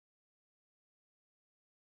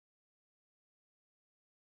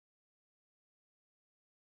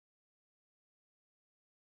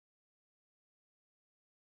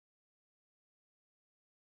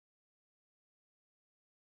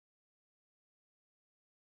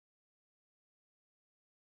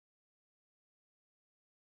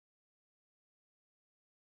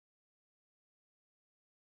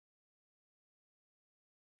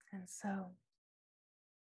And so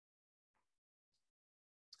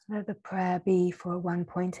let the prayer be for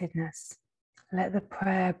one-pointedness. Let the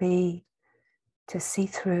prayer be to see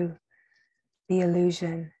through the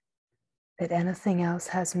illusion that anything else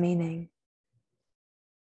has meaning,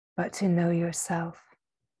 but to know yourself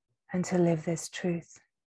and to live this truth.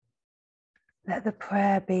 Let the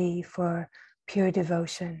prayer be for pure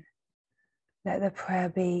devotion. Let the prayer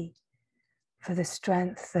be for the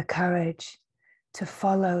strength, the courage to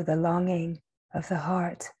follow the longing of the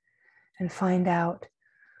heart and find out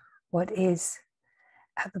what is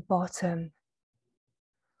at the bottom.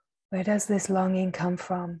 Where does this longing come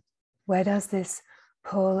from? Where does this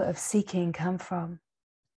pull of seeking come from?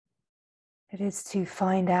 It is to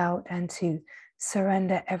find out and to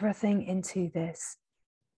surrender everything into this.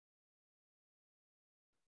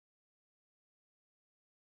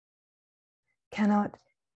 Cannot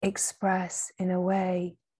express in a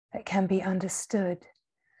way that can be understood,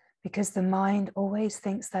 because the mind always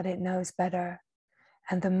thinks that it knows better,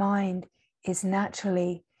 and the mind is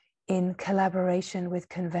naturally in collaboration with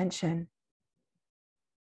convention.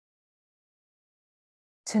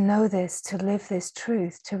 To know this, to live this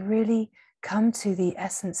truth, to really come to the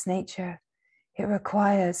essence nature, it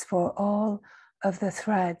requires for all of the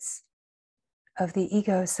threads of the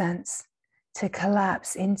ego sense to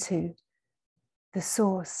collapse into the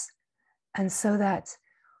source, and so that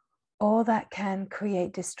all that can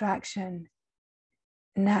create distraction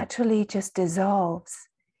naturally just dissolves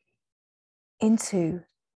into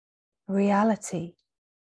reality,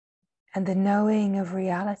 and the knowing of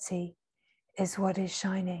reality is what is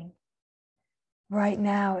shining. Right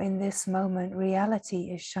now, in this moment, reality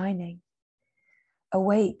is shining.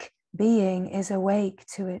 Awake being is awake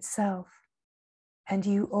to itself, and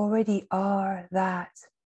you already are that.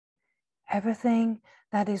 Everything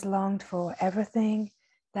that is longed for, everything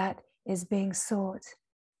that is being sought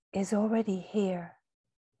is already here.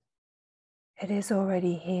 It is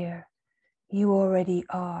already here. You already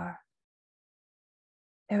are.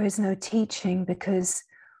 There is no teaching, because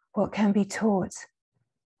what can be taught?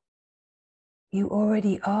 You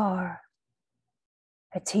already are.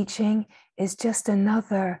 A teaching is just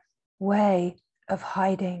another way of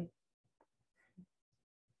hiding.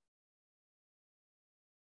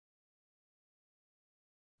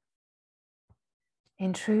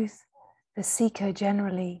 In truth, the seeker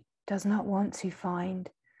generally does not want to find.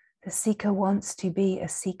 The seeker wants to be a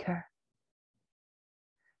seeker,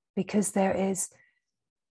 because there is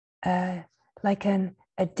like an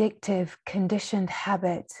addictive, conditioned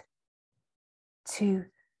habit to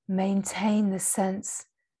maintain the sense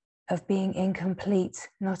of being incomplete,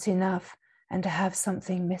 not enough, and to have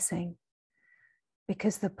something missing.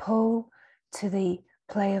 Because the pull to the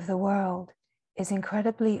play of the world is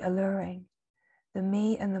incredibly alluring. The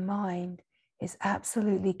me and the mind is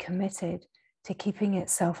absolutely committed to keeping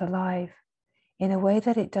itself alive in a way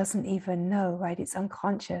that it doesn't even know, right? It's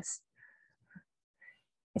unconscious.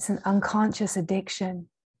 It's an unconscious addiction.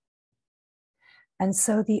 And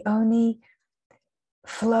so the only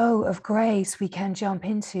flow of grace we can jump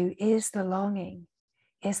into is the longing,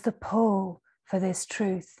 is the pull for this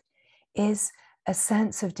truth, is a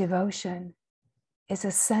sense of devotion, is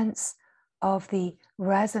a sense of the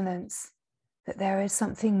resonance that there is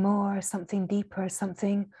something more, something deeper,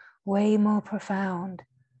 something way more profound.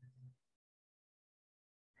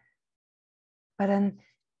 But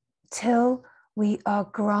until we are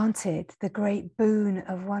granted the great boon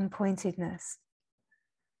of one-pointedness,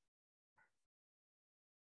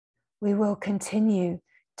 we will continue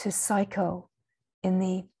to cycle in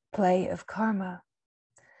the play of karma.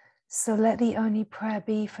 So let the only prayer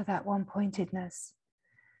be for that one-pointedness.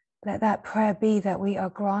 Let that prayer be that we are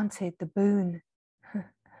granted the boon.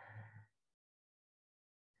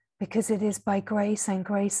 Because it is by grace and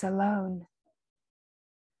grace alone.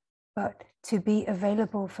 But to be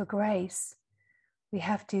available for grace, we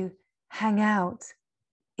have to hang out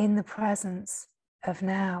in the presence of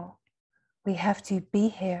now. We have to be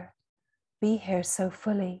here so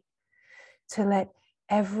fully, to let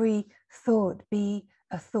every thought be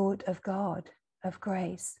a thought of God, of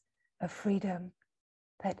grace, of freedom.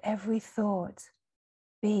 Let every thought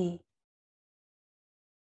be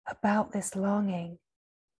about this longing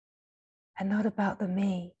and not about the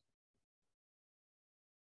me.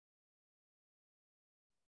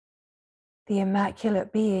 The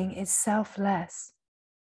immaculate being is selfless.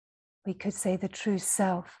 We could say the true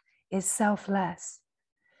self is selfless.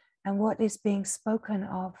 And what is being spoken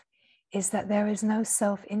of is that there is no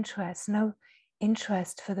self-interest, no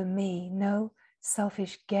interest for the me, no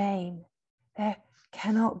selfish gain. There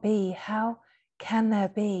cannot be. How can there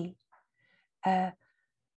be a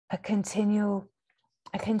continual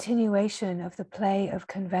a continuation of the play of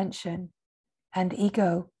convention and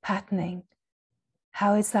ego patterning.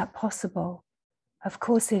 How is that possible? Of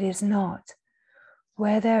course it is not.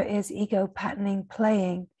 Where there is ego patterning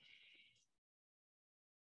playing,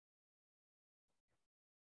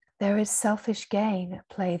 there is selfish gain at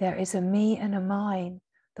play. There is a me and a mine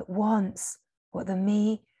that wants what the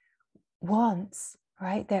me wants,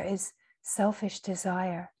 right? There is selfish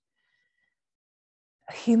desire.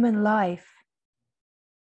 A human life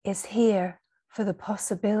is here for the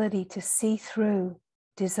possibility to see through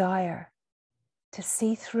desire, to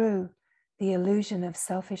see through the illusion of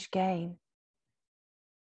selfish gain.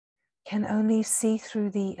 Can only see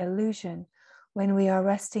through the illusion when we are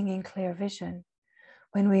resting in clear vision,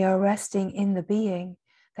 when we are resting in the being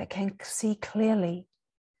that can see clearly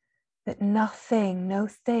that nothing, no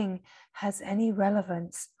thing has any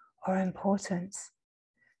relevance or importance,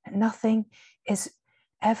 that nothing is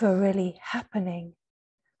ever really happening.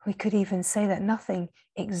 We could even say that nothing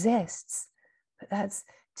exists, but that's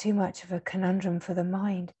too much of a conundrum for the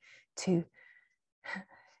mind to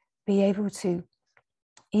be able to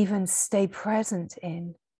even stay present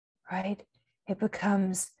in, right? It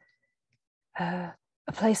becomes a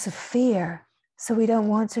place of fear. So we don't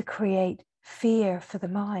want to create fear for the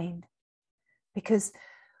mind because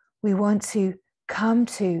we want to come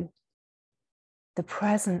to the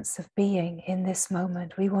presence of being in this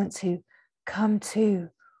moment. We want to come to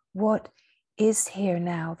what is here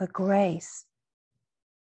now, the grace,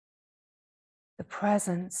 the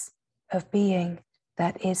presence of being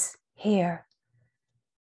that is here,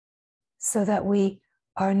 so that we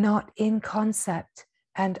are not in concept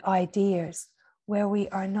and ideas, where we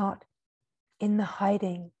are not in the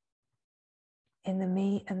hiding, in the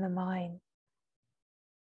me and the mine.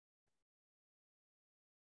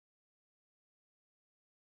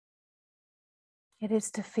 It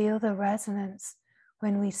is to feel the resonance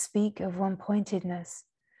when we speak of one-pointedness,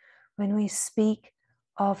 when we speak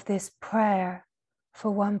of this prayer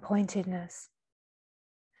for one-pointedness.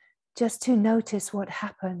 Just to notice what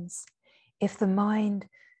happens if the mind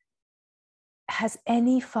has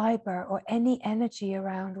any fiber or any energy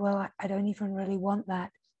around, well, I don't even really want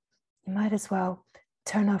that. You might as well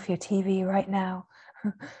turn off your TV right now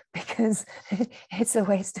because it's a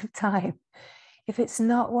waste of time. If it's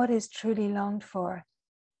not what is truly longed for,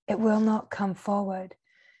 it will not come forward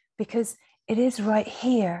because it is right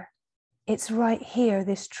here. It's right here,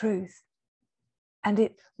 this truth. And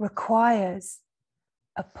it requires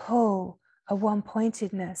a pull, a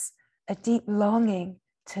one-pointedness, a deep longing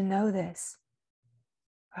to know this,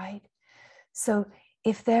 right? So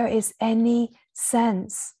if there is any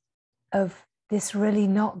sense of this really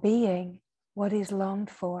not being what is longed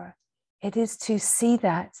for, it is to see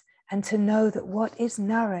that and to know that what is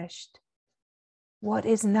nourished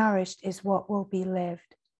is what will be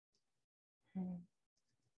lived.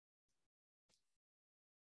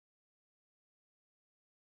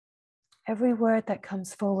 Every word that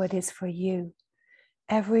comes forward is for you.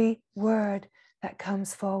 Every word that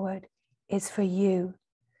comes forward is for you,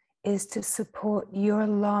 is to support your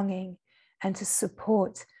longing and to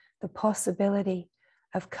support the possibility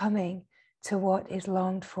of coming to what is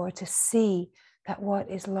longed for, to see that what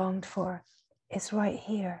is longed for is right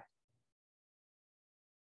here.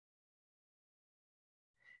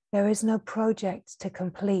 There is no project to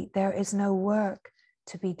complete. There is no work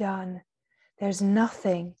to be done. There's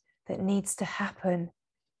nothing that needs to happen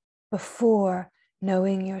before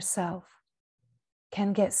knowing yourself.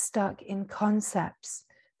 Can get stuck in concepts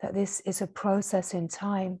that this is a process in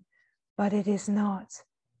time, but it is not.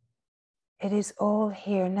 It is all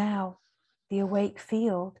here now. The awake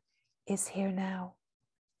field is here now.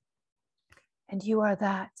 And you are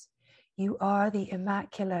that. You are the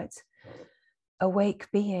immaculate awake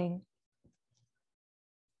being.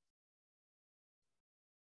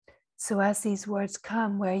 So as these words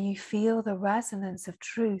come, where you feel the resonance of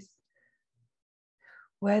truth,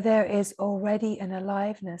 where there is already an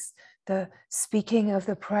aliveness, the speaking of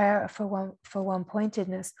the prayer for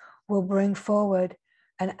one-pointedness will bring forward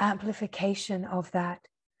an amplification of that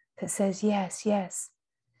says, yes, yes.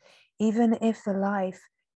 Even if the life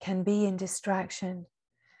can be in distraction,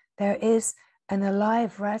 there is an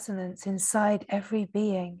alive resonance inside every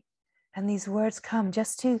being. And these words come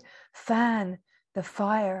just to fan the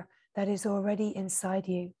fire that is already inside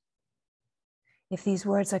you. If these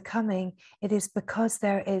words are coming, it is because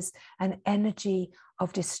there is an energy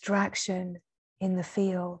of distraction in the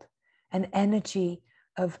field, an energy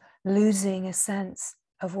of losing a sense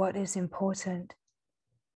of what is important.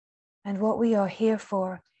 And what we are here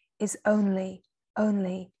for is only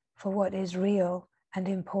for what is real and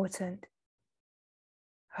important,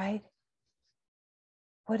 right?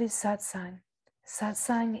 What is satsang?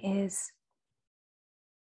 Satsang is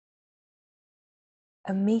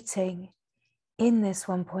a meeting in this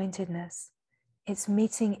one-pointedness. It's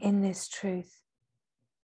meeting in this truth.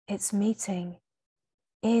 It's meeting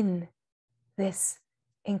in this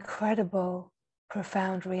incredible,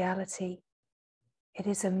 profound reality. It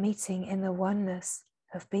is a meeting in the oneness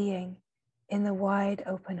of being, in the wide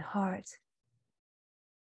open heart.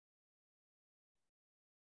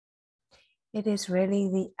 It is really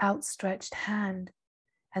the outstretched hand,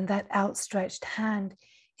 and that outstretched hand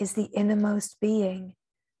is the innermost being,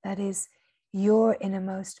 that is your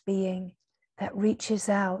innermost being, that reaches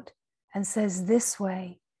out and says, this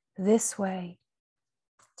way, this way.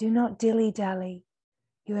 Do not dilly-dally.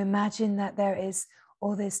 You imagine that there is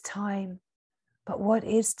all this time, but what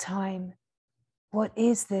is time? What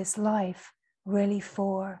is this life really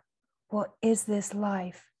for? What is this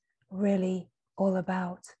life really all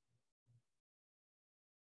about?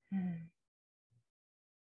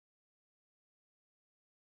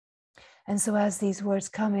 And so as these words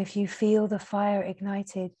come, if you feel the fire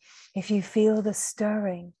ignited, if you feel the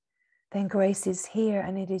stirring, then grace is here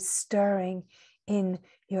and it is stirring in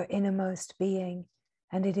your innermost being,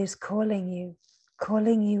 and it is calling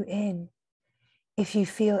you in. If you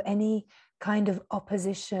feel any kind of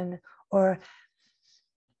opposition or,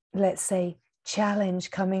 let's say,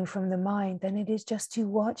 challenge coming from the mind, then it is just to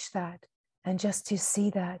watch that and just to see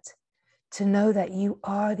that, to know that you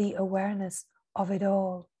are the awareness of it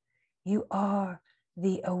all. You are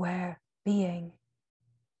the aware being.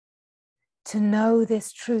 To know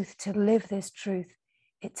this truth, to live this truth,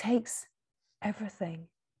 it takes everything.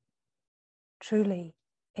 Truly,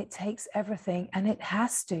 it takes everything, and it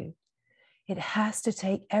has to. It has to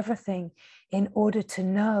take everything in order to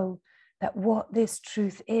know that what this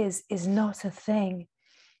truth is not a thing.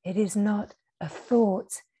 It is not a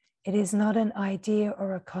thought. It is not an idea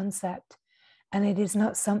or a concept. And it is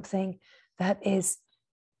not something that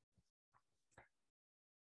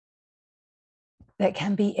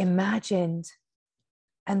can be imagined.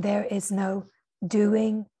 And there is no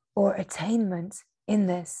doing or attainment in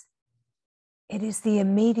this. It is the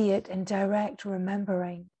immediate and direct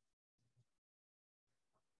remembering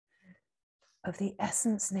of the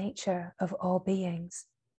essence nature of all beings.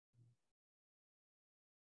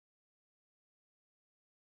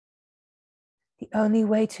 The only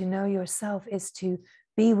way to know yourself is to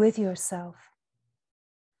be with yourself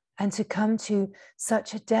and to come to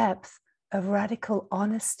such a depth of radical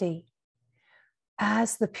honesty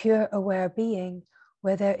as the pure aware being,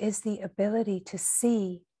 where there is the ability to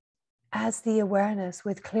see as the awareness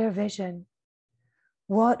with clear vision.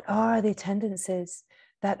 What are the tendencies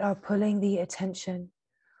that are pulling the attention?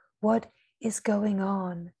 What is going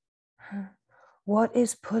on? What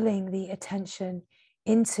is pulling the attention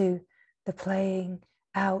into the playing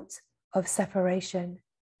out of separation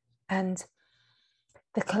and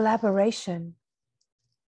the collaboration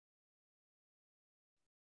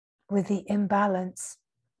with the imbalance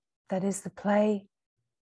that is the play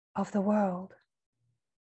of the world?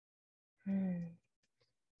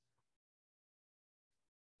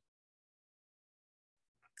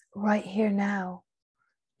 Right here now,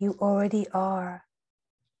 you already are.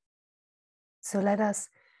 So let us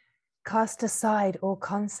cast aside all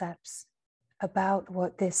concepts about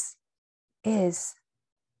what this is.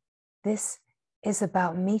 This is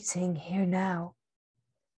about meeting here now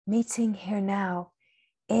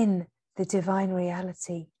in the divine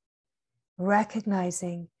reality,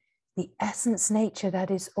 recognizing the essence nature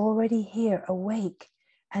that is already here, awake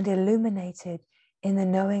and illuminated in the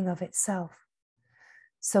knowing of itself.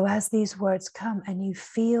 So as these words come and you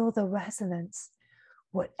feel the resonance,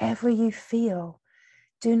 whatever you feel,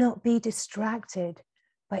 do not be distracted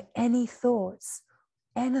by any thoughts,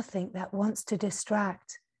 anything that wants to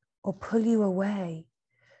distract or pull you away.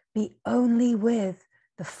 Be only with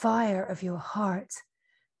the fire of your heart.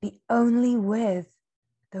 Be only with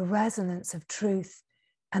the resonance of truth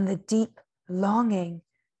and the deep longing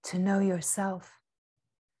to know yourself.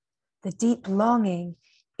 The deep longing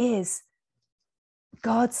is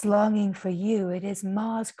God's longing for you. It is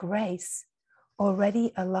Ma's grace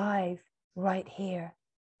already alive right here.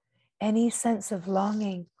 Any sense of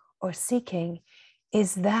longing or seeking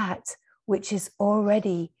is that which is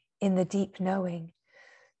already in the deep knowing.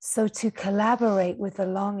 So to collaborate with the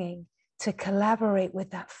longing, to collaborate with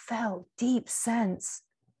that felt deep sense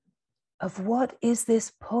of what is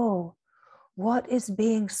this pull, what is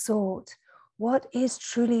being sought, what is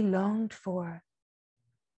truly longed for.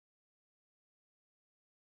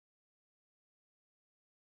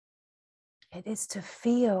 It is to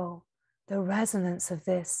feel the resonance of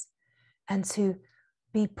this and to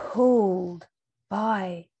be pulled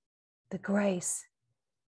by the grace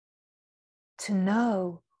to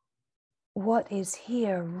know what is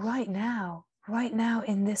here right now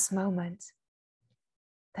in this moment,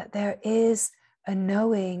 that there is a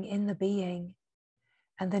knowing in the being,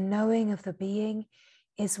 and the knowing of the being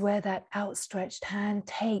is where that outstretched hand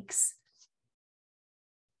takes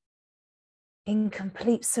in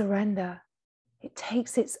complete surrender. It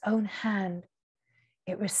takes its own hand,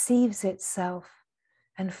 it receives itself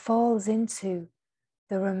and falls into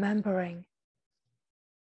the remembering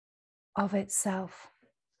of itself.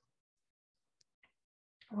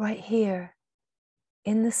 Right here,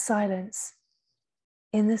 in the silence,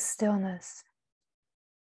 in the stillness.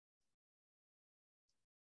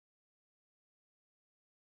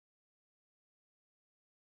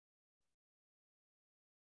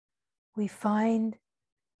 We find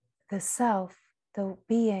the self, the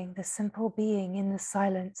being, the simple being in the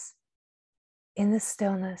silence, in the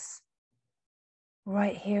stillness,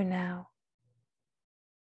 right here now.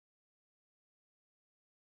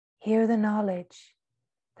 Hear the knowledge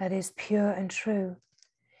that is pure and true.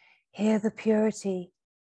 Hear the purity,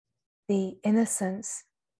 the innocence,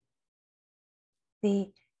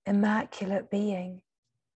 the immaculate being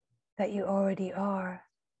that you already are.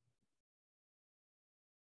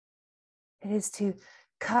 It is to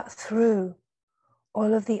cut through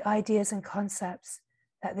all of the ideas and concepts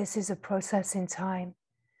that this is a process in time,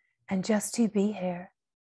 and just to be here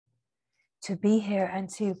and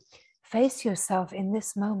to face yourself in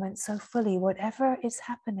this moment so fully, whatever is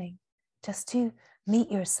happening, just to meet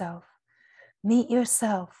yourself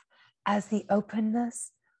as the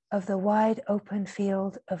openness of the wide open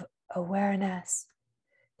field of awareness.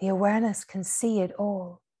 The awareness can see it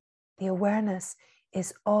all. The awareness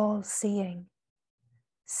is all seeing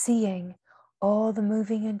all the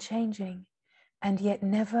moving and changing, and yet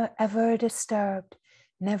never ever disturbed,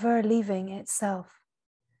 never leaving itself.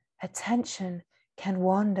 Attention can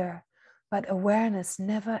wander, but awareness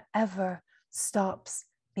never ever stops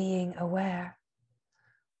being aware.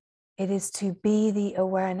 It is to be the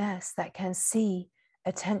awareness that can see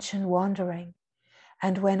attention wandering.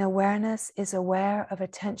 And when awareness is aware of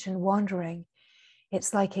attention wandering,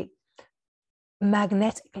 it's like it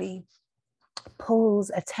magnetically pulls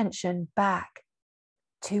attention back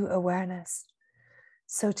to awareness.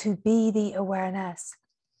 So to be the awareness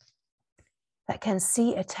that can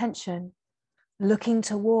see attention looking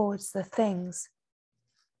towards the things,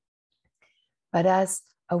 but as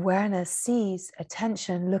awareness sees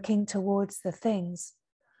attention looking towards the things,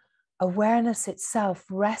 awareness itself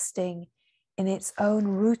resting in its own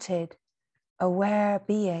rooted, aware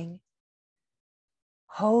being,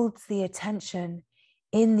 holds the attention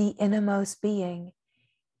in the innermost being,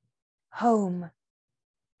 home,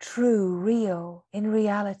 true, real, in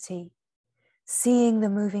reality, seeing the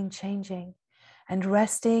moving, changing, and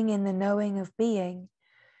resting in the knowing of being,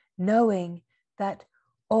 knowing that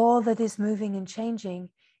all that is moving and changing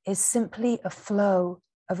is simply a flow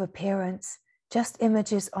of appearance, just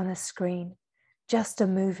images on a screen, just a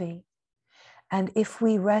movie. And if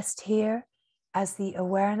we rest here as the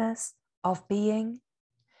awareness of being,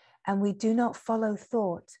 and we do not follow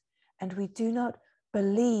thought, and we do not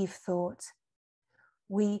believe thought,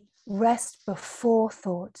 we rest before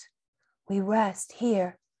thought. We rest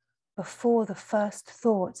here before the first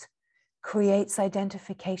thought creates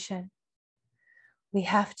identification. We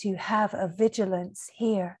have to have a vigilance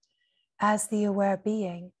here as the aware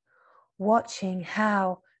being, watching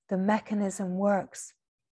how the mechanism works.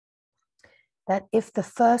 That if the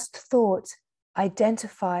first thought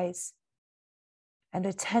identifies and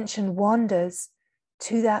attention wanders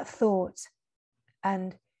to that thought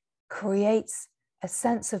and creates a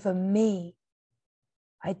sense of a me,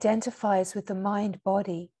 identifies with the mind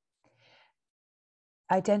body,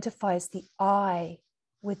 identifies the I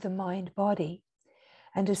with the mind body.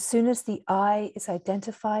 And as soon as the I is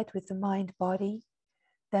identified with the mind body,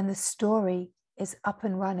 then the story is up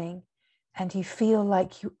and running and you feel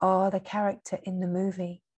like you are the character in the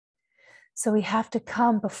movie. So we have to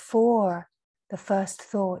come before the first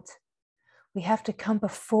thought. We have to come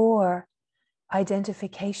before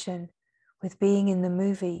identification with being in the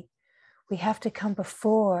movie. We have to come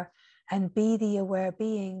before and be the aware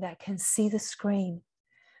being that can see the screen,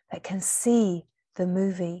 that can see the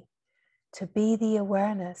movie, to be the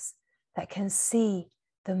awareness that can see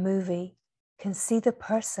the movie, can see the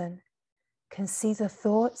person, can see the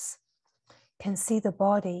thoughts, can see the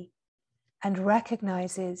body, and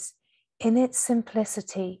recognizes in its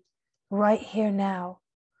simplicity, right here now,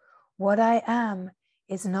 what I am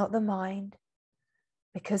is not the mind,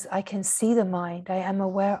 because I can see the mind, I am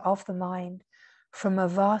aware of the mind from a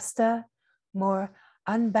vaster, more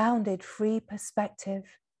unbounded, free perspective,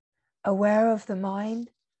 aware of the mind,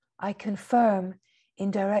 I confirm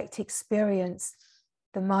in direct experience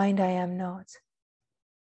the mind I am not.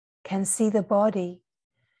 Can see the body,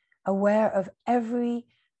 aware of every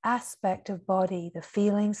aspect of body, the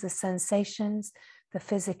feelings, the sensations, the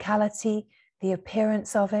physicality, the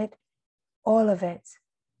appearance of it, all of it.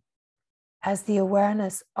 As the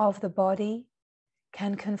awareness of the body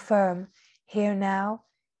can confirm here now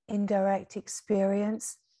in direct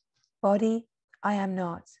experience, body, I am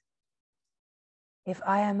not. If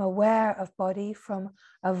I am aware of body from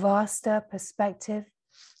a vaster perspective,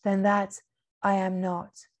 then that I am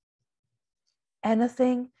not.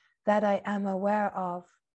 Anything that I am aware of,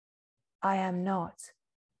 I am not.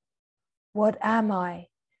 What am I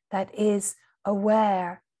that is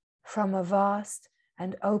aware from a vast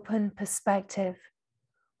and open perspective?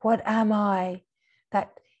 What am I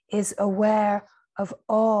that is aware of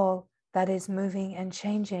all that is moving and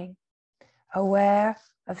changing? Aware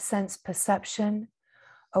of sense perception,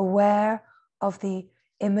 aware of the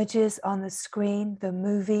images on the screen, the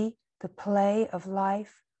movie, the play of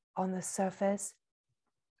life on the surface.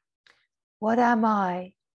 What am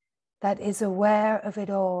I that is aware of it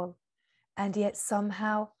all and yet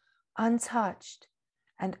somehow untouched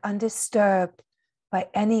and undisturbed by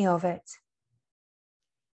any of it?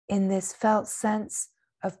 In this felt sense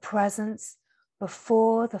of presence,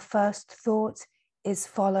 before the first thought is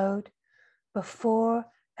followed, before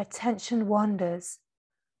attention wanders,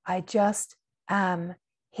 I just am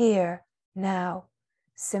here now,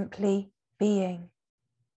 simply being.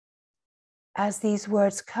 As these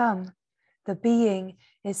words come, the being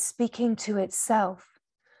is speaking to itself,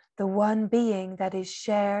 the one being that is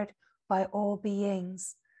shared by all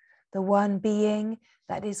beings, the one being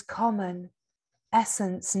that is common,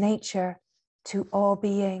 essence, nature to all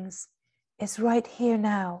beings, is right here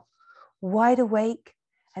now, wide awake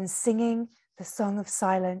and singing the song of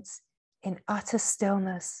silence in utter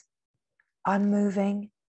stillness, unmoving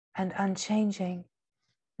and unchanging,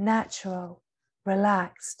 natural,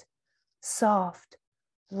 relaxed, soft,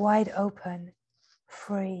 wide open,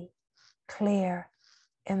 free, clear,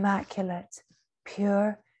 immaculate,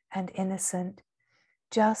 pure and innocent,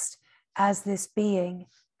 just as this being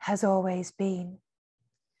has always been.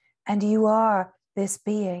 And you are this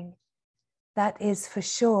being. That is for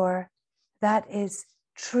sure. That is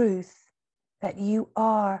truth, that you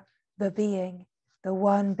are the being, the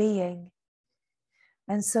one being.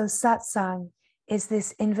 And so satsang is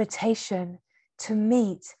this invitation to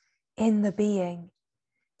meet in the being,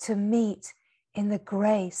 to meet in the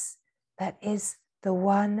grace that is the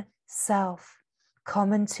one self,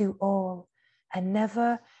 common to all, and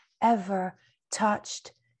never, ever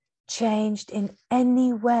touched, changed in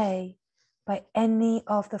any way by any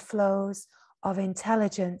of the flows of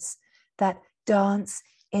intelligence that dance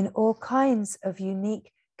in all kinds of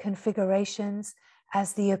unique configurations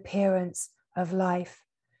as the appearance of life.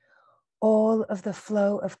 All of the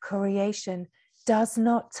flow of creation does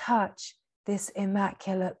not touch this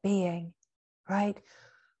immaculate being, right?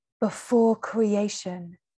 Before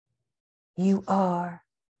creation, you are.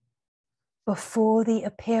 Before the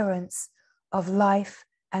appearance of life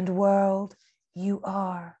and world, you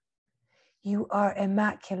are. You are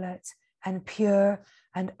immaculate and pure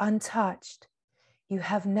and untouched. You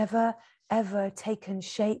have never, ever taken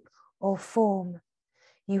shape or form.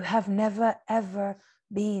 You have never, ever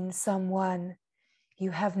been someone.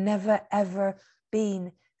 You have never, ever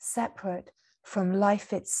been separate from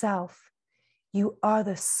life itself. You are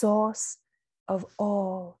the source of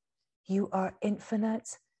all. You are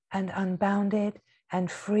infinite and unbounded and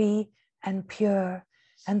free and pure.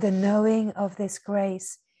 And the knowing of this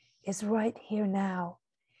grace is right here now,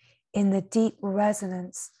 in the deep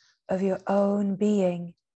resonance of your own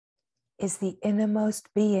being, is the innermost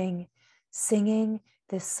being singing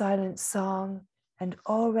this silent song and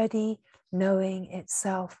already knowing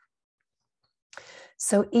itself.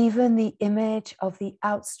 So even the image of the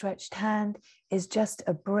outstretched hand is just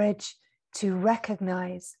a bridge to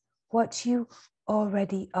recognize what you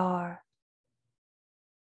already are.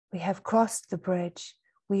 We have crossed the bridge.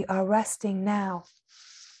 We are resting now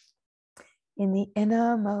in the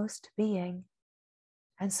innermost being.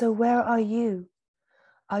 And so where are you?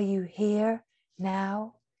 Are you here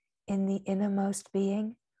now in the innermost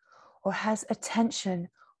being? Or has attention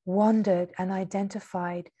wandered and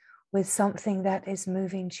identified with something that is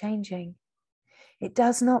moving, changing? It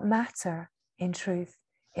does not matter, in truth.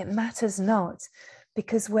 It matters not,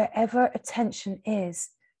 because wherever attention is,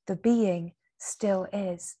 the being still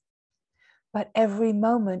is. But every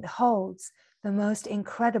moment holds the most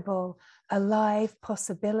incredible, alive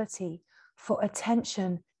possibility for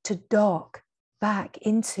attention to dock, back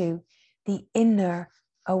into the inner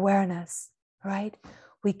awareness, right?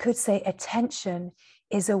 We could say attention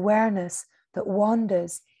is awareness that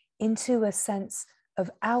wanders into a sense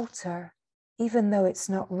of outer, even though it's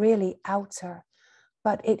not really outer,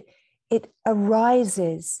 but it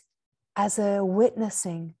arises as a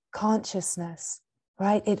witnessing consciousness,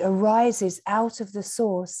 right? It arises out of the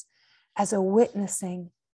source as a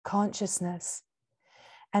witnessing consciousness.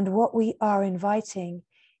 And what we are inviting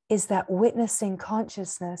is that witnessing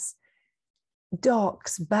consciousness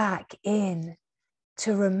docks back in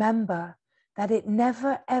to remember that it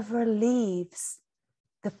never ever leaves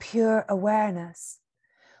the pure awareness.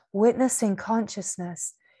 Witnessing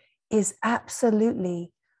consciousness is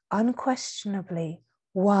absolutely, unquestionably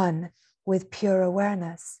one with pure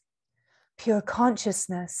awareness. Pure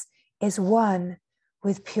consciousness is one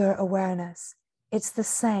with pure awareness. It's the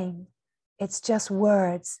same. It's just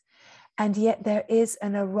words. And yet there is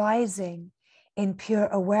an arising in pure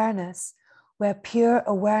awareness where pure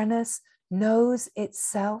awareness knows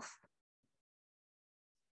itself.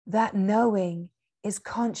 That knowing is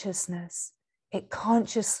consciousness. It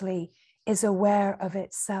consciously is aware of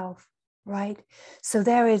itself, right? So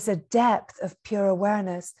there is a depth of pure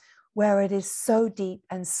awareness where it is so deep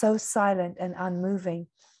and so silent and unmoving.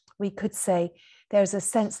 We could say there's a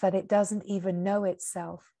sense that it doesn't even know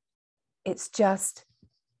itself. It's just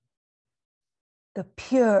the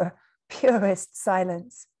purest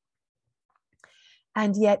silence.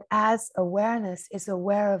 And yet, as awareness is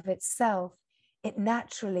aware of itself, it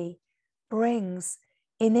naturally brings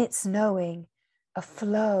in its knowing a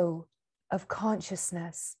flow of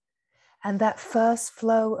consciousness. And that first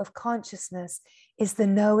flow of consciousness is the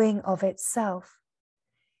knowing of itself.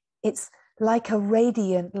 It's like a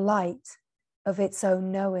radiant light of its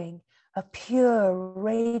own knowing, a pure,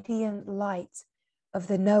 radiant light of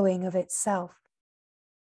the knowing of itself.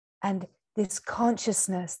 And this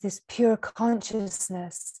consciousness, this pure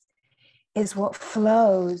consciousness, is what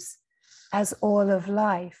flows as all of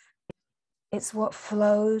life. It's what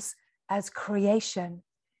flows as creation.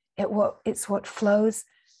 It's what flows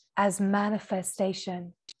as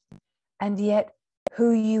manifestation. And yet,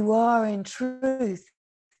 who you are in truth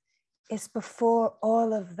is before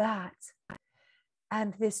all of that.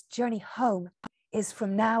 And this journey home is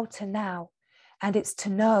from now to now. And it's to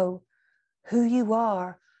know who you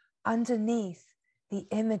are underneath the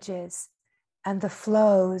images and the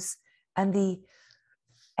flows and the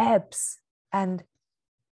ebbs and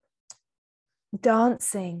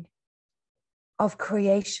dancing of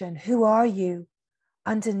creation. Who are you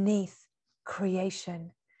underneath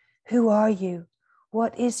creation? Who are you?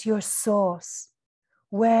 What is your source?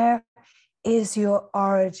 Where is your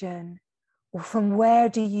origin? From where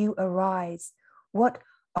do you arise? What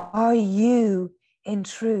are you in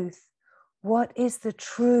truth? What is the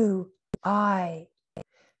true I?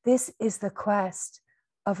 This is the quest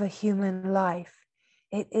of a human life.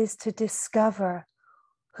 It is to discover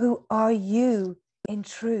who are you in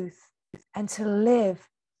truth and to live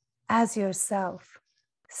as yourself,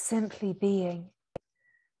 simply being.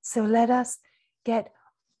 So let us get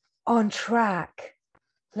on track.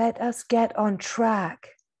 Let us get on track.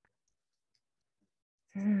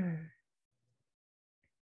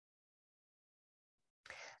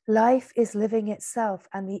 Life is living itself,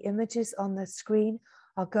 and the images on the screen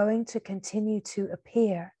are going to continue to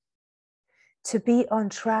appear. To be on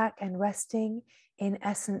track and resting in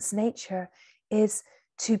essence nature is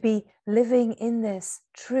to be living in this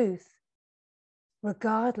truth,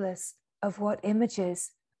 regardless of what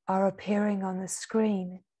images are appearing on the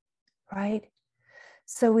screen, right?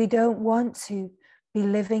 So we don't want to be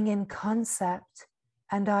living in concept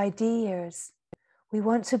and ideas. We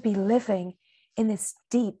want to be living in this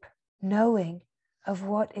deep knowing of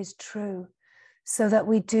what is true, so that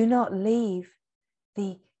we do not leave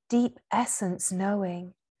the deep essence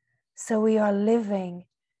knowing. So we are living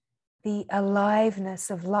the aliveness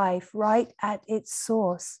of life right at its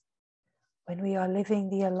source. When we are living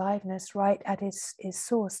the aliveness right at its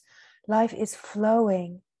source, life is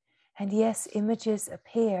flowing. And yes, images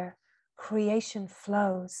appear, creation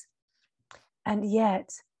flows. And yet,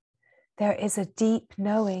 there is a deep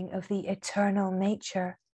knowing of the eternal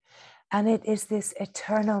nature. And it is this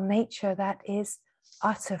eternal nature that is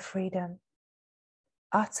utter freedom.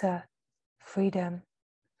 Utter freedom.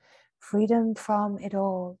 Freedom from it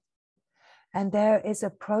all. And there is a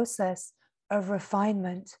process of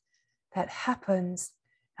refinement that happens.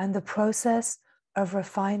 And the process of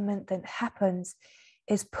refinement that happens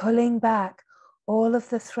is pulling back all of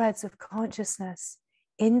the threads of consciousness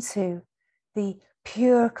into the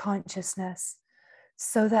pure consciousness,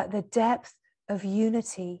 so that the depth of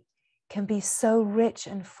unity can be so rich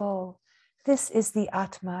and full This is the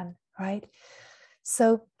Atman, right?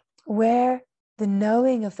 So where the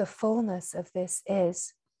knowing of the fullness of this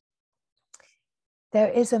is, there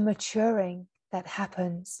is a maturing that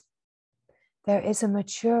happens. There is a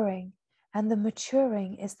maturing, and the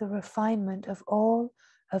maturing is the refinement of all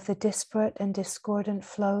of the disparate and discordant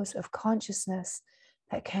flows of consciousness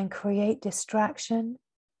that can create distraction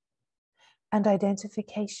and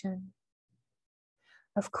identification.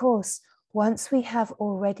 Of course, once we have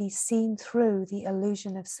already seen through the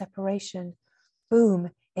illusion of separation,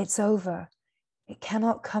 boom, it's over. It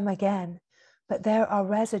cannot come again. But there are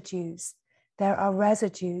residues. There are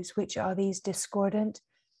residues, which are these discordant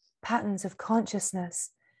patterns of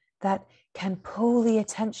consciousness that can pull the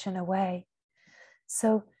attention away.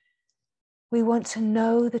 So we want to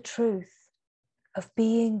know the truth of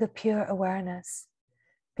being the pure awareness,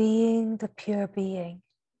 being the pure being,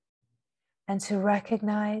 and to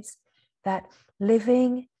recognize that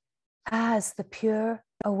living as the pure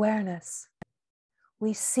awareness,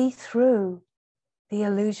 we see through the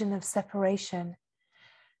illusion of separation,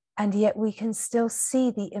 and yet we can still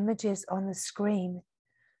see the images on the screen,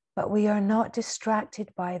 but we are not distracted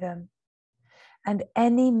by them. And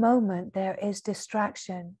any moment there is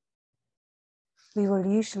distraction, we will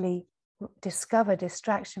usually discover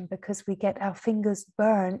distraction because we get our fingers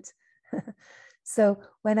burnt. So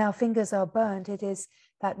when our fingers are burnt, it is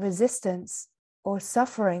that resistance or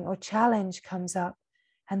suffering or challenge comes up.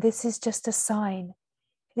 And this is just a sign.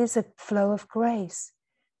 It is a flow of grace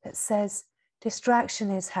that says distraction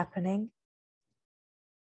is happening.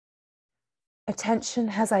 Attention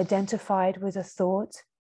has identified with a thought.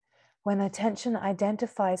 When attention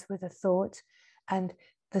identifies with a thought and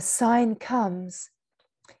the sign comes,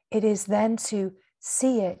 it is then to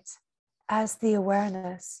see it as the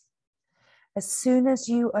awareness. As soon as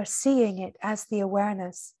you are seeing it as the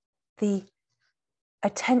awareness, the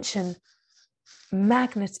attention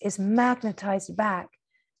is magnetized back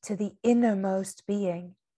to the innermost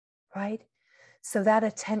being, right? So that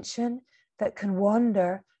attention that can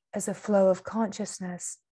wander as a flow of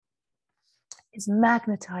consciousness is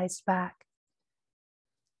magnetized back.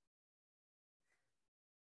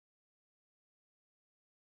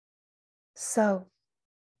 So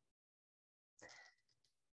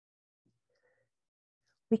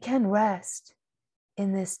we can rest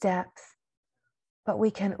in this depth, but we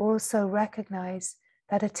can also recognize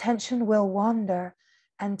that attention will wander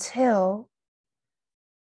until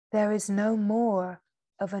there is no more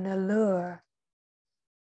of an allure.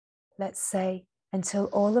 Let's say until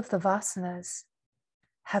all of the vasanas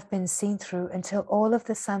have been seen through, until all of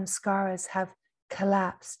the samskaras have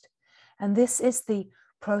collapsed. And this is the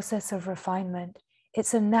process of refinement.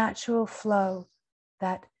 It's a natural flow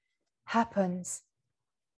that happens.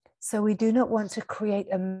 So we do not want to create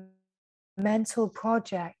a mental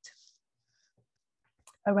project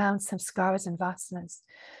around samskaras and vasanas,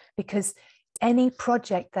 because any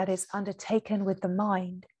project that is undertaken with the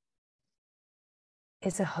mind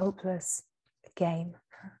is a hopeless game.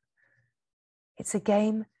 It's a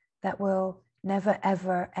game that will never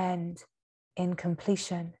ever end in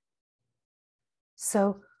completion.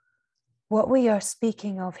 So what we are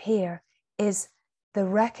speaking of here is the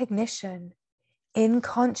recognition in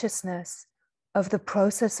consciousness of the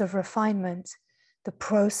process of refinement, the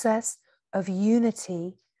process of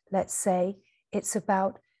unity. Let's say it's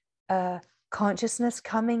about consciousness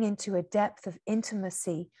coming into a depth of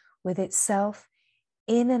intimacy with itself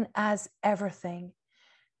in and as everything,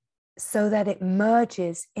 so that it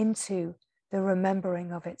merges into the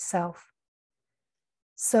remembering of itself.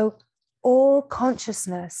 So all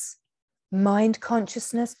consciousness, mind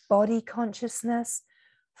consciousness, body consciousness,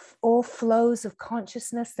 all flows of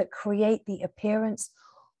consciousness that create the appearance,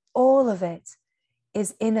 all of it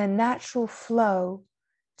is in a natural flow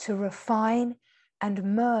to refine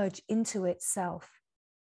and merge into itself.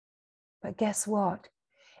 But guess what?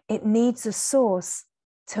 It needs a source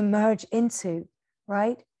to merge into,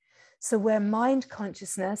 right? So where mind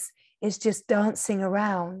consciousness is just dancing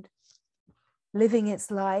around, living its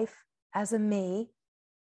life as a me,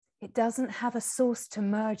 it doesn't have a source to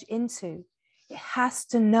merge into. It has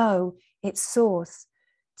to know its source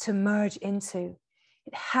to merge into.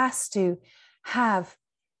 It has to have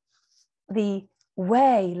the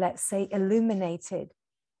way, let's say, illuminated.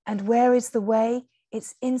 And where is the way?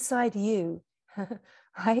 It's inside you,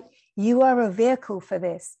 right? You are a vehicle for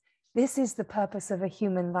this. This is the purpose of a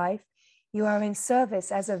human life. You are in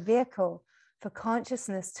service as a vehicle for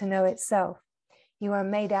consciousness to know itself. You are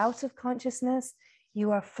made out of consciousness.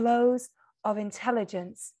 You are flows of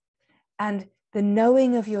intelligence. And the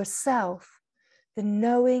knowing of yourself, the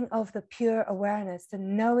knowing of the pure awareness, the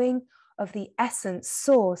knowing of the essence,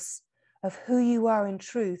 source of who you are in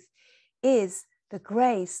truth is the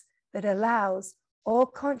grace that allows all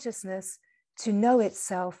consciousness to know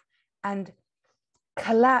itself and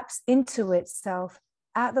collapse into itself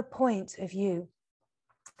at the point of you.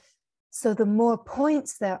 So the more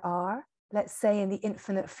points there are, let's say in the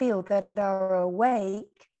infinite field, that are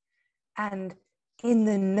awake and in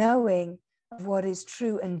the knowing of what is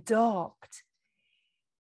true and docked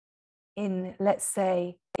in, let's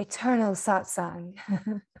say, eternal satsang,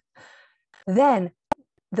 then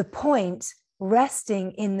the point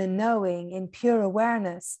resting in the knowing, in pure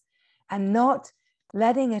awareness, and not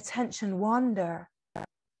letting attention wander,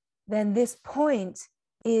 then this point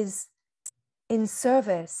is in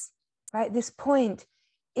service, right? This point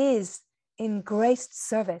is in graced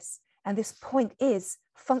service, and this point is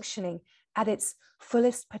functioning at its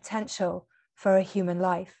fullest potential for a human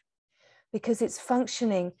life, because it's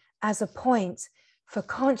functioning as a point for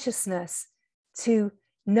consciousness to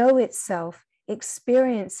know itself,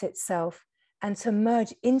 experience itself, and to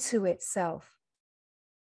merge into itself,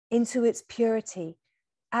 into its purity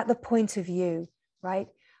at the point of view, right?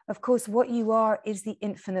 Of course, what you are is the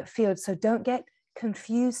infinite field. So don't get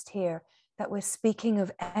confused here that we're speaking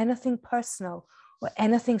of anything personal or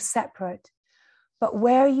anything separate. But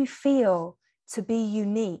where you feel to be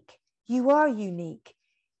unique, you are unique.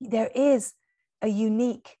 There is a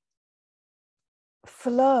unique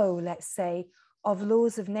flow, let's say, of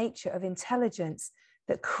laws of nature, of intelligence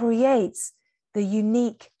that creates the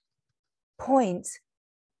unique point.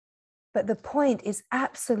 But the point is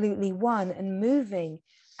absolutely one and moving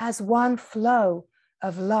as one flow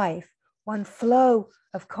of life, one flow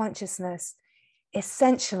of consciousness.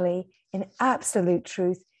 Essentially, in absolute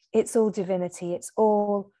truth, it's all divinity, it's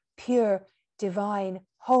all pure divine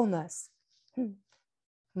wholeness.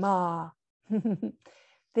 Ma.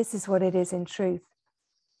 This is what it is in truth.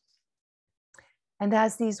 And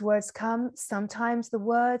as these words come, sometimes the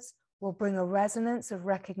words will bring a resonance of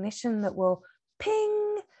recognition that will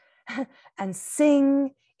ping and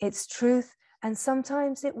sing its truth, and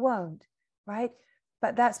sometimes it won't, right?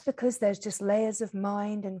 But that's because there's just layers of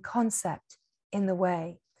mind and concept in the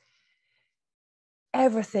way.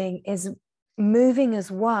 Everything is moving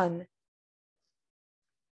as one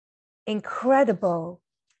incredible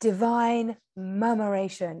divine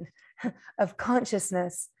murmuration of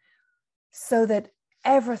consciousness, so that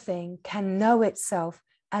everything can know itself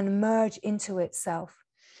and merge into itself.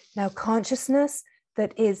 Now, consciousness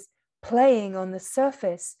that is playing on the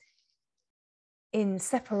surface in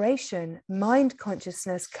separation, mind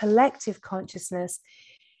consciousness, collective consciousness,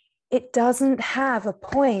 it doesn't have a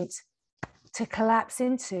point to collapse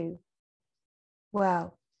into.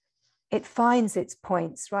 Well, it finds its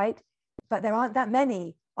points, right? But there aren't that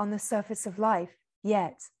many on the surface of life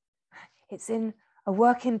yet. It's in a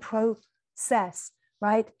work in process,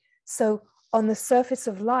 right? So on the surface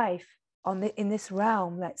of life, in this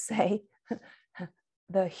realm, let's say,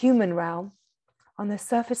 the human realm, on the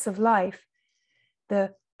surface of life,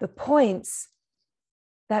 the points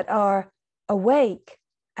that are awake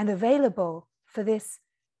and available for this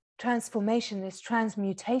transformation, this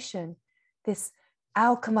transmutation, this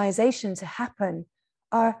alchemization to happen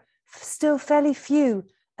are still fairly few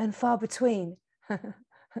and far between.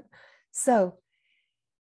 So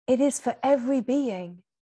it is for every being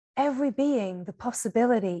the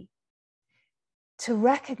possibility to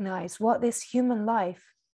recognize what this human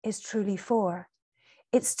life is truly for.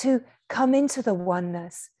 It's to come into the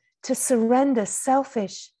oneness, to surrender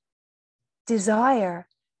selfish desire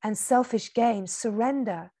and selfish gain,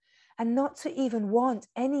 surrender, and not to even want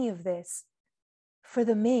any of this for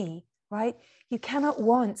the me, right? You cannot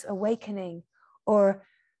want awakening or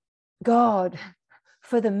God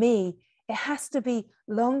for the me. It has to be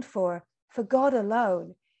longed for God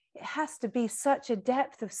alone. It has to be such a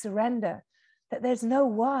depth of surrender that there's no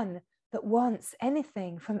one that wants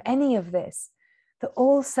anything from any of this, that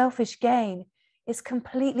all selfish gain is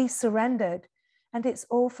completely surrendered, and it's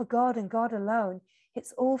all for God and God alone.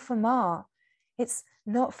 It's all for Ma. It's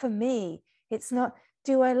not for me. It's not,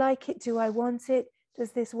 do I like it? Do I want it?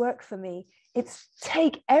 Does this work for me? It's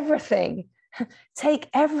take everything, take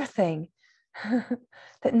everything.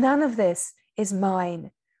 That none of this is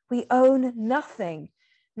mine. We own nothing,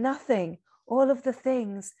 nothing. All of the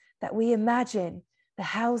things that we imagine, the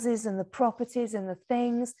houses and the properties and the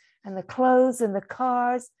things and the clothes and the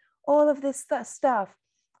cars, all of this stuff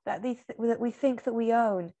that we think that we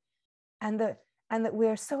own, and that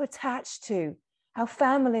we're so attached to, our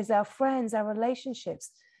families, our friends, our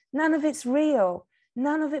relationships, none of it's real.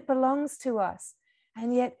 None of it belongs to us.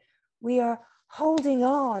 And yet we are holding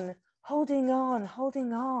on.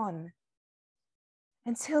 And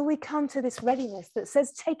until we come to this readiness that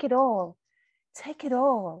says, take it all,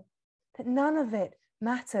 that none of it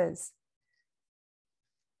matters.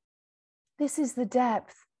 This is the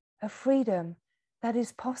depth of freedom that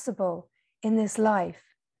is possible in this life,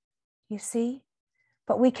 you see?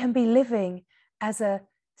 But we can be living as a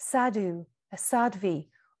sadhu, a sadhvi,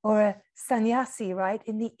 or a sannyasi, right?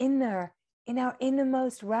 In our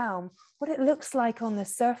innermost realm, what it looks like on the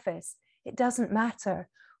surface, it doesn't matter.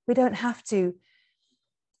 We don't have to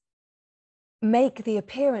make the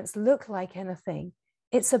appearance look like anything.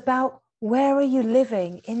 It's about, where are you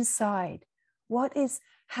living inside? What is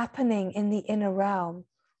happening in the inner realm?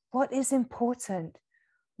 What is important?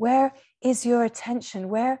 Where is your attention?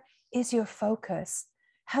 Where is your focus?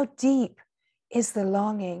 How deep is the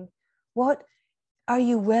longing? What are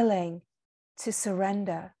you willing to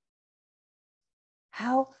surrender?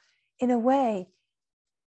 How, in a way,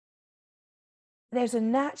 there's a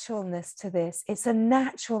naturalness to this. It's a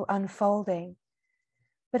natural unfolding.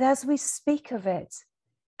 But as we speak of it,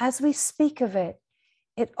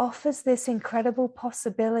 it offers this incredible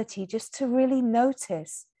possibility just to really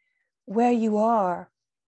notice where you are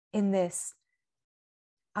in this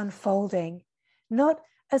unfolding, not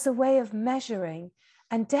as a way of measuring,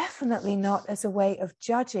 and definitely not as a way of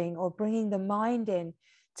judging or bringing the mind in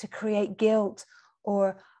to create guilt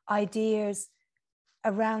or ideas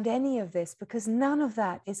around any of this, because none of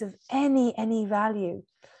that is of any value.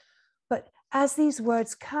 But as these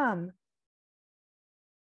words come,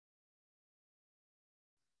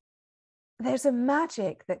 there's a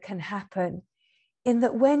magic that can happen in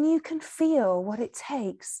that when you can feel what it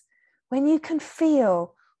takes,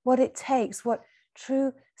 what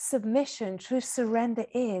true submission, true surrender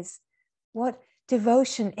is, what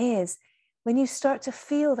devotion is, when you start to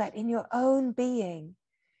feel that in your own being,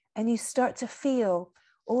 and you start to feel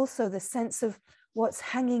also the sense of what's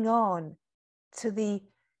hanging on to the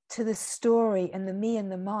story and the me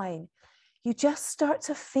and the mine, you just start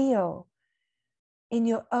to feel in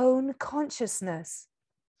your own consciousness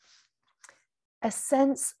a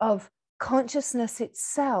sense of consciousness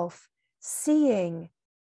itself seeing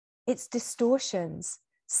its distortions,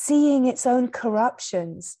 seeing its own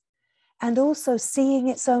corruptions, and also seeing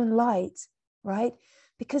its own light, right?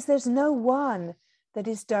 Because there's no one that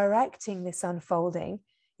is directing this unfolding.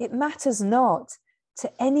 It matters not to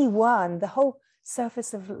anyone. The whole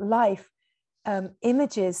surface of life,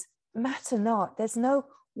 images matter not. There's no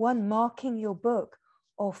one marking your book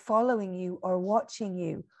or following you or watching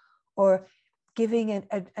you or giving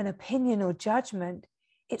an opinion or judgment.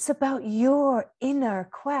 It's about your inner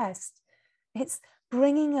quest. It's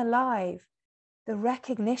bringing alive the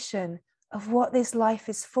recognition of what this life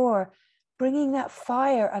is for, bringing that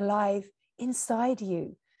fire alive inside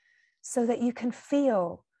you so that you can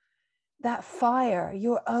feel that fire,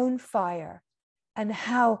 your own fire, and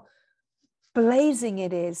how blazing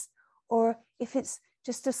it is. Or if it's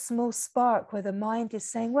just a small spark where the mind is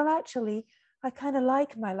saying, well, actually, I kind of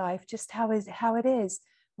like my life just how it is,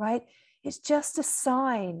 right? It's just a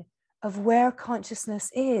sign of where consciousness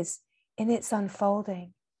is in its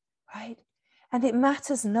unfolding, right? And it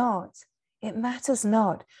matters not.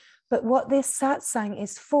 But what this satsang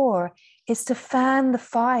is for is to fan the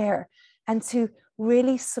fire and to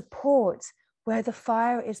really support where the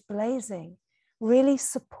fire is blazing, really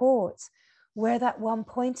support where that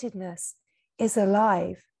one-pointedness is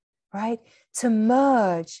alive, right? To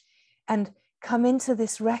merge and come into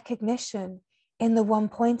this recognition in the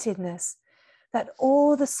one-pointedness that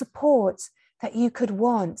all the support that you could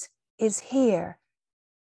want is here.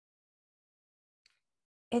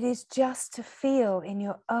 It is just to feel in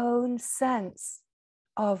your own sense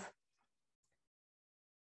of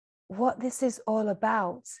what this is all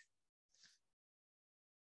about.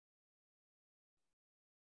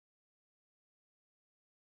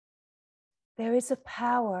 There is a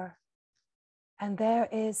power and there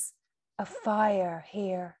is a fire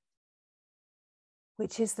here,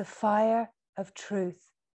 which is the fire of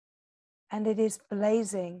truth. And it is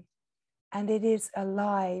blazing and it is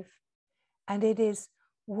alive and it is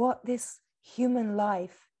what this human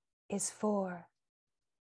life is for.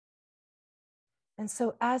 And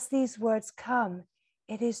so as these words come,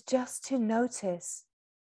 it is just to notice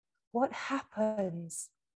what happens,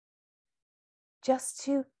 just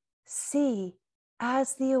to see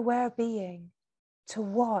as the aware being, to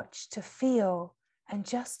watch, to feel, and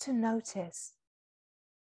just to notice.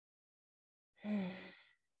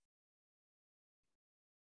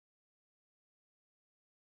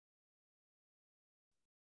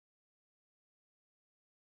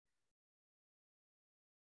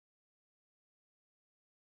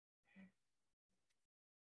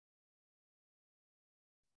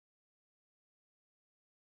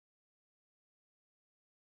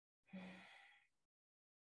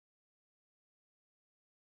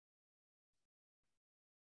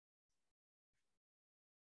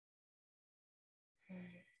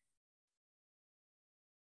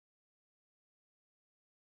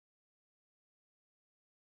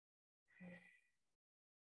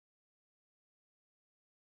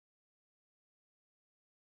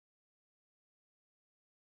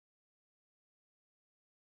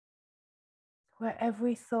 where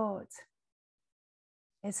every thought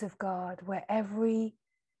is of God, where every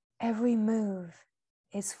move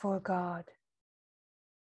is for God,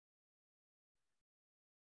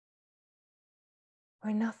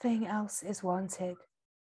 where nothing else is wanted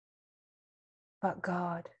but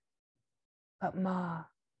God, but Ma,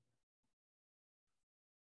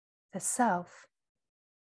 the self,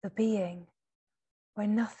 the being, where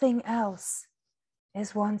nothing else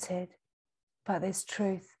is wanted but this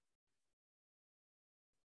truth.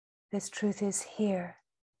 This truth is here.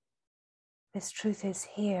 This truth is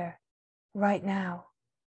here, right now.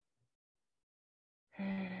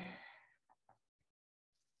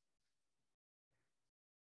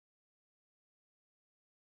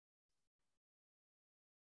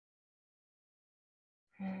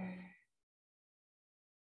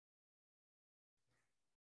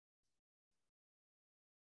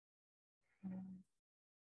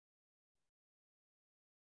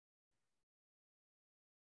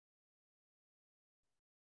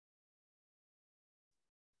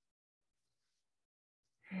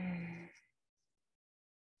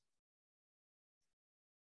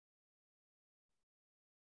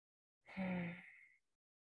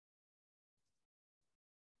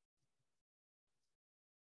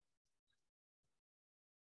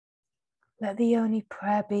 Let the only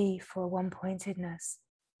prayer be for one-pointedness,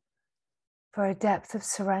 for a depth of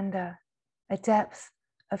surrender, a depth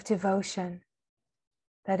of devotion,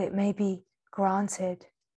 that it may be granted.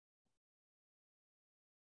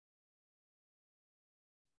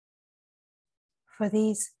 For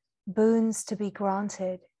these boons to be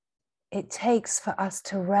granted, it takes for us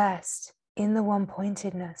to rest in the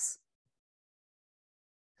one-pointedness,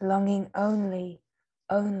 longing only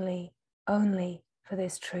for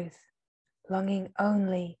this truth, longing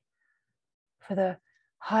only for the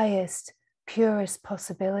highest, purest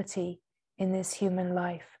possibility in this human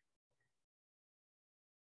life,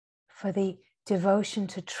 for the devotion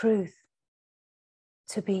to truth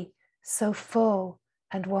to be so full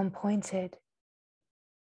and one-pointed,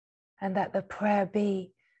 and that the prayer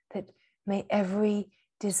be that may every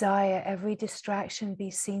desire, every distraction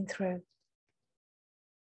be seen through.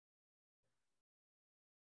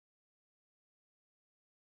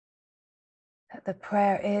 That the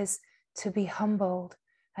prayer is to be humbled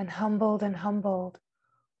and humbled and humbled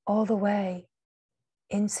all the way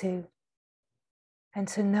into, and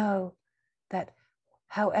to know that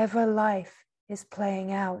however life is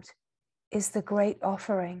playing out is the great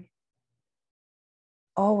offering.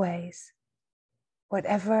 Always,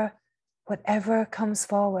 whatever comes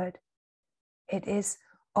forward, it is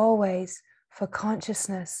always for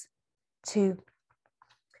consciousness to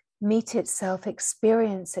meet itself,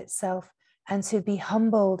 experience itself, and to be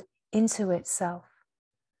humbled into itself,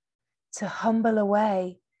 to humble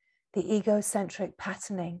away the egocentric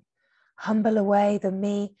patterning, humble away the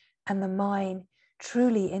me and the mine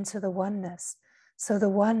truly into the oneness. So the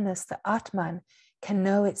oneness, the Atman, can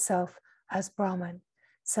know itself as Brahman.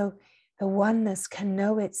 So the oneness can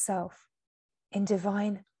know itself in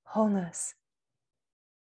divine wholeness.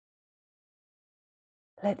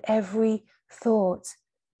 Let every thought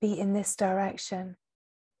be in this direction.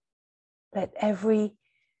 Let every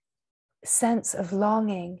sense of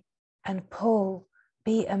longing and pull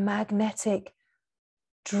be a magnetic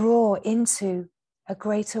draw into a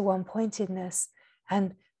greater one-pointedness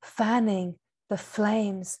and fanning the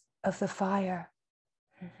flames of the fire.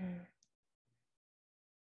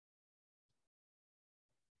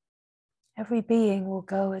 Every being will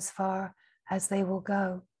go as far as they will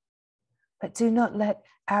go, but do not let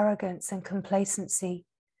arrogance and complacency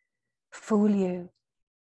fool you.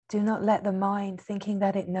 Do not let the mind, thinking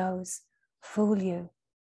that it knows, fool you.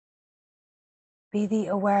 Be the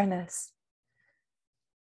awareness.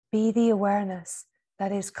 Be the awareness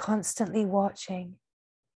that is constantly watching,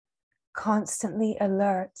 constantly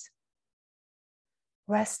alert,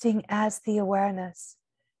 resting as the awareness,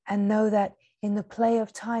 and know that in the play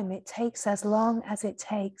of time, it takes as long as it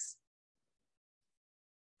takes.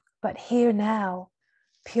 But here now,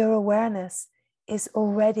 pure awareness is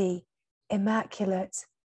already immaculate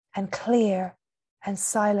and clear and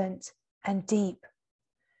silent and deep.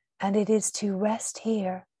 And it is to rest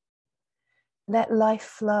here. Let life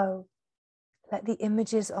flow. Let the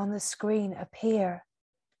images on the screen appear,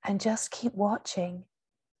 and just keep watching,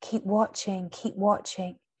 keep watching, keep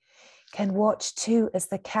watching. Can watch too as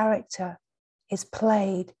the character is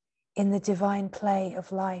played in the divine play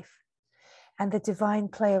of life. And the divine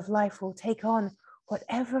play of life will take on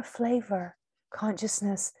whatever flavor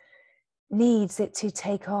consciousness needs it to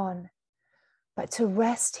take on. But to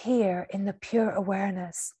rest here in the pure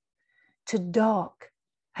awareness, to dock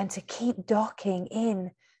and to keep docking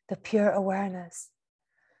in the pure awareness,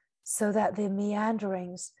 so that the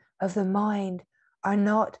meanderings of the mind are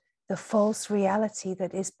not the false reality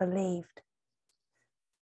that is believed.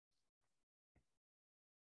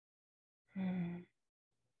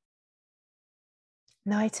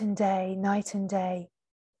 Night and day,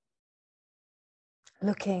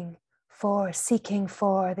 looking for, seeking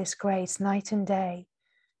for this grace, night and day,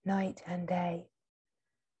 night and day.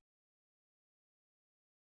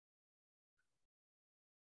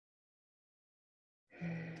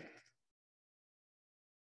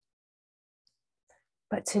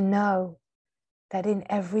 But to know that in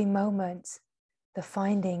every moment the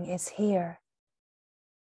finding is here,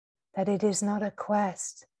 that it is not a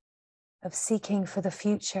quest of seeking for the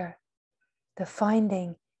future. The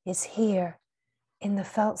finding is here in the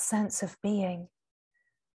felt sense of being.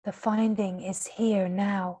 The finding is here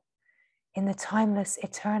now in the timeless,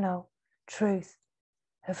 eternal truth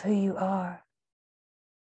of who you are.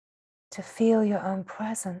 To feel your own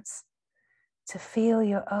presence, to feel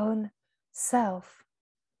your own self.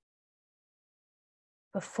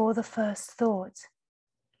 Before the first thought,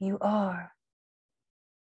 you are.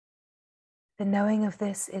 The knowing of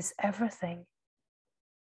this is everything.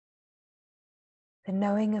 The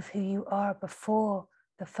knowing of who you are before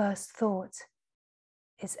the first thought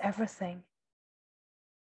is everything.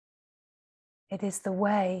 It is the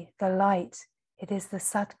way, the light, it is the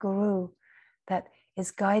Satguru that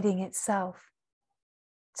is guiding itself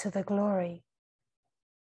to the glory.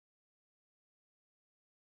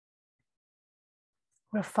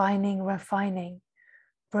 Refining, refining,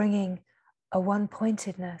 bringing a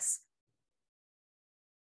one-pointedness.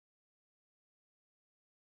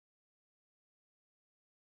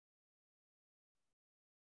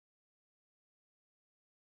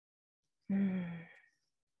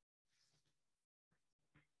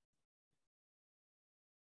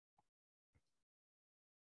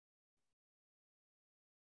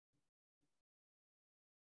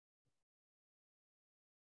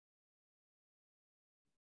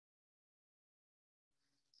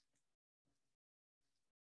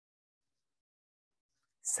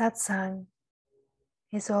 Satsang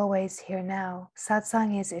is always here now.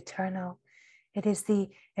 Satsang is eternal. It is the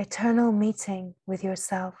eternal meeting with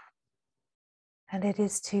yourself. And it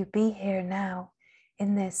is to be here now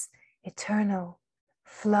in this eternal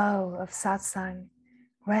flow of satsang,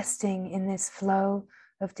 resting in this flow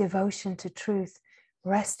of devotion to truth,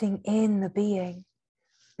 resting in the being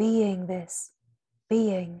this,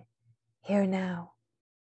 being here now.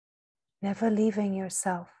 Never leaving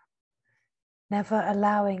yourself, never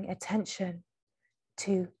allowing attention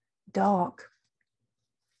to dock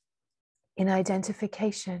in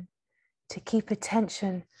identification, to keep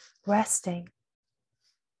attention resting.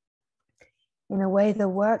 In a way, the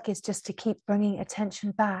work is just to keep bringing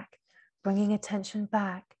attention back,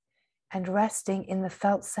 and resting in the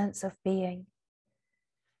felt sense of being.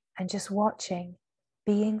 And just watching,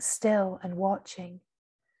 being still and watching.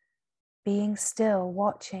 Being still,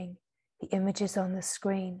 watching the images on the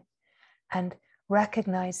screen, and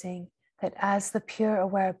recognizing that as the pure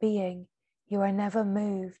aware being, you are never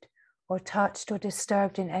moved or touched or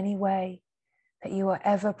disturbed in any way, that you are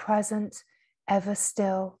ever present, ever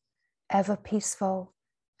still, ever peaceful,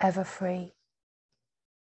 ever free.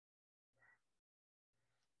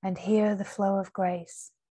 And hear the flow of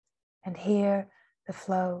grace, and hear the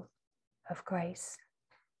flow of grace.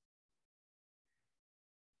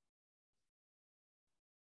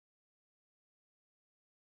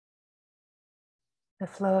 The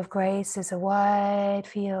flow of grace is a wide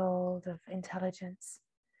field of intelligence,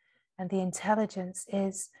 and the intelligence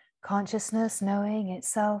is consciousness knowing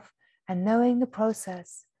itself and knowing the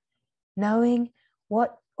process, knowing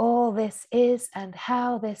what all this is and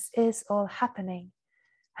how this is all happening.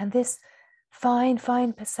 And this fine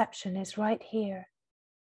perception is right here.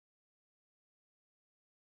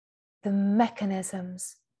 The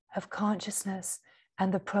mechanisms of consciousness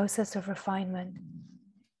and the process of refinement.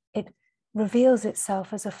 It reveals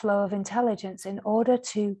itself as a flow of intelligence in order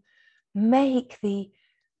to make the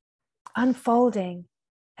unfolding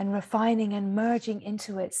and refining and merging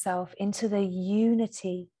into itself, into the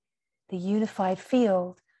unity, the unified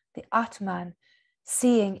field, the Atman,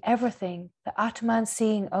 seeing everything, the Atman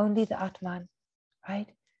seeing only the Atman, right?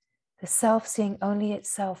 The self seeing only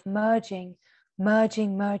itself, merging,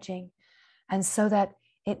 and so that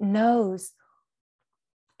it knows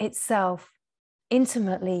itself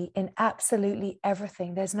intimately in absolutely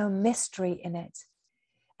everything. There's no mystery in it.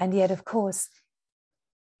 And yet, of course,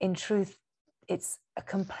 in truth, it's a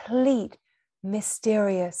complete,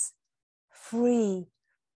 mysterious, free,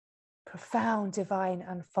 profound, divine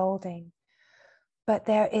unfolding. But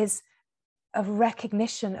there is of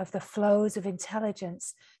recognition of the flows of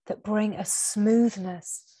intelligence that bring a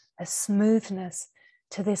smoothness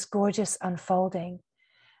to this gorgeous unfolding.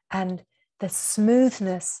 And the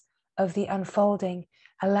smoothness of the unfolding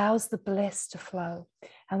allows the bliss to flow.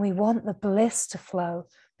 And we want the bliss to flow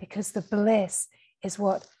because the bliss is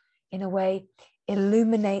what, in a way,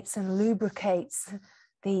 illuminates and lubricates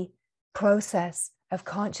the process of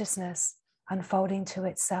consciousness unfolding to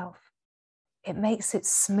itself. It makes it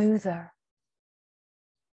smoother.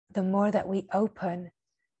 The more that we open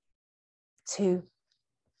to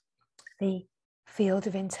the field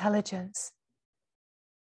of intelligence.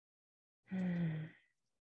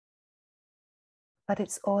 But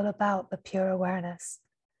it's all about the pure awareness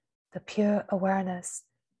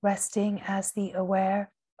resting as the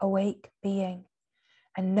aware, awake being,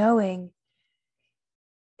 and knowing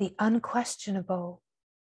the unquestionable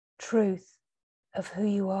truth of who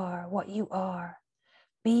you are, what you are,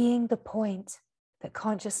 being the point that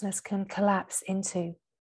consciousness can collapse into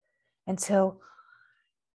until,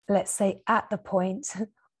 let's say, at the point,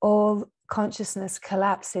 all consciousness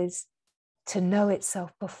collapses to know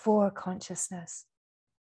itself before consciousness.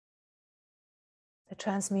 The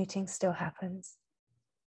transmuting still happens.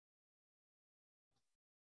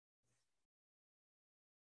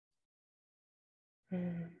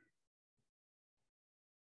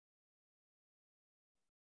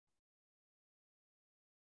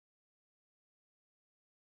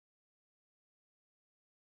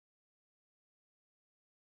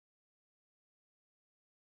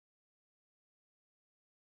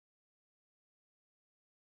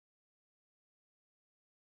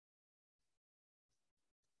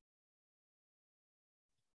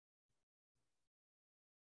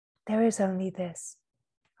 There is only this,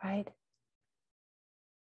 right?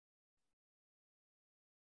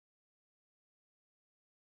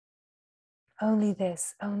 Only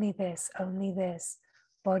this, only this, only this.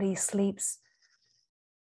 Body sleeps,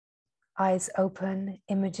 eyes open,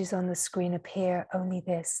 images on the screen appear. Only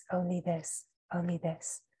this, only this, only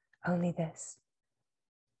this, only this,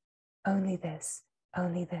 only this,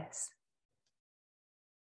 only this.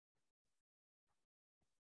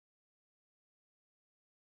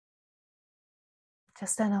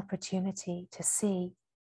 Just an opportunity to see,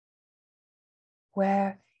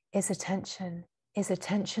 where is attention? Is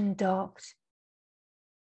attention docked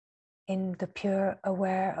in the pure,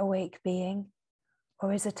 aware, awake being?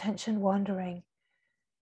 Or is attention wandering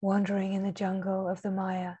in the jungle of the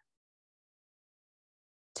Maya?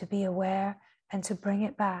 To be aware and to bring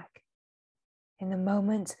it back. In the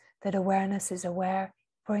moment that awareness is aware,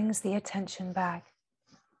 brings the attention back.